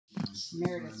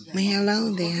Well,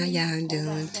 hello there, how y'all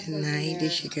doing tonight?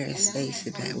 This your girl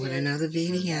Stacey back with another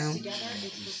video.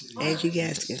 As you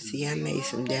guys can see, I made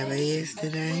some devil eggs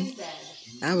today.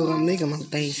 I was gonna make them on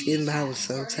Thanksgiving, but I was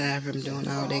so tired from doing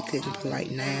all that cooking for like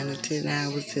 9 or 10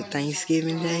 hours to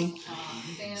Thanksgiving Day.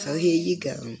 So here you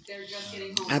go.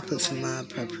 I put some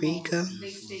paprika,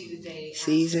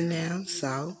 seasoned now,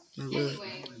 salt, a little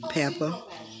pepper,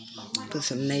 put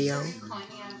some mayo,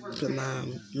 put my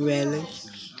relish,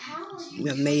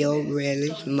 mayo,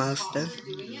 relish, mustard.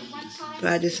 So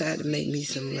I decided to make me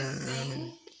some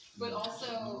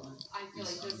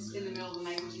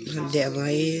devil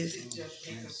eggs.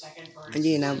 And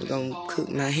then I was going to cook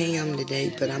my ham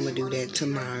today, but I'm going to do that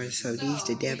tomorrow. So these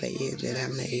the devil eggs that I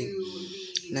made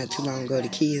not too long ago. The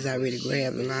kids already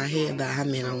grabbed a lot. I had about how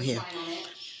many on here?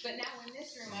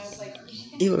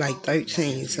 It was like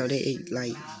 13, so they ate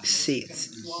like 6.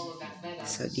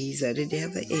 So these are the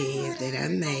devil eggs that I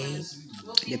made.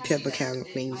 The pepper kind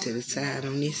of lean to the side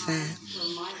on this side.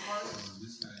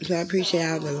 So I appreciate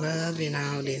all the love and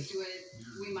all the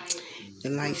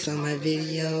likes on my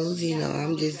videos. You know,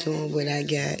 I'm just doing what I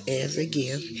got as a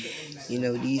gift. You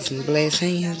know, these some blessed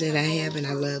hands that I have, and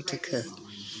I love to cook.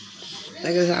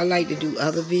 Like I said, I like to do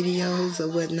other videos or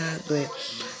whatnot, but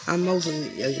I'm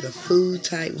mostly a food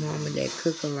type woman that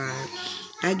cook a lot.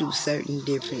 I do certain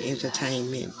different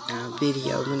entertainment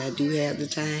videos when I do have the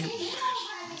time,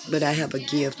 but I have a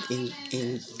gift in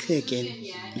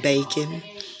cooking, baking,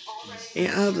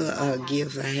 and other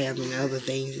gifts I have and other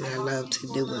things that I love to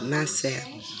do with myself.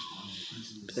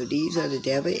 So these are the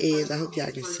devil eggs. I hope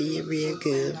y'all can see it real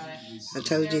good. I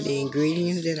told you the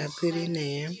ingredients that I put in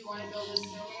there.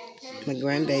 My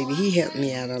grandbaby, he helped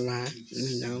me out a lot.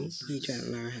 You know, he trying to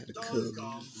learn how to cook.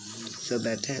 So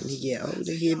by the time he get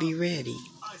older, he'll be ready.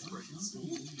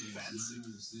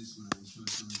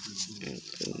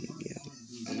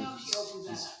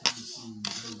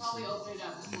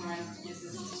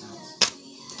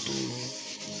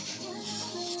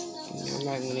 I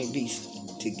like when they be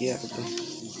together.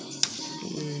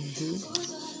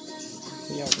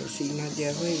 Y'all can see my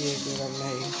devil eggs that I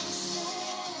made.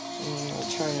 I'm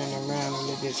turning around a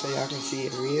little bit so y'all can see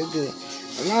it real good.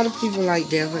 A lot of people like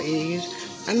devil eggs.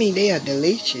 I mean, they are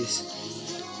delicious.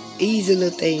 Easy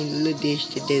little thing, little dish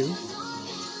to do.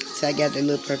 So I got the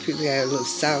little paprika, got a little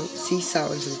salt, sea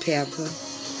salt, and some pepper.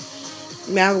 I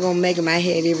mean, I was gonna make them. I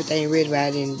had everything ready, but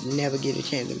I didn't never get a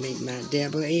chance to make my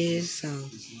devil eggs. So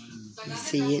you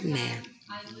see it now.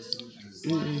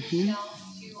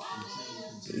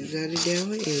 These are the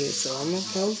devil eggs. So I'm gonna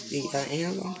post it. I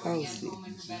am gonna post it.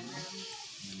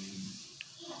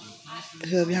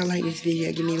 So if y'all like this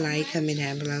video, give me a like, comment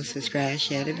down below, subscribe,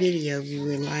 share the video if you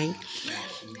would like.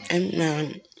 And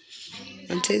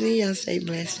until then, y'all stay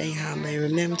blessed, stay humble, and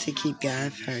remember to keep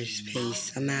God first.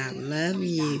 Peace. I'm out. Love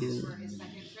you.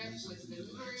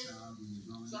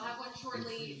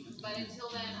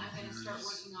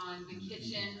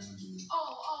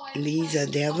 These are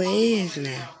devil eggs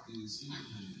now.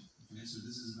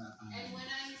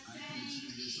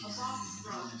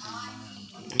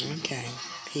 Okay.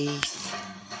 Peace.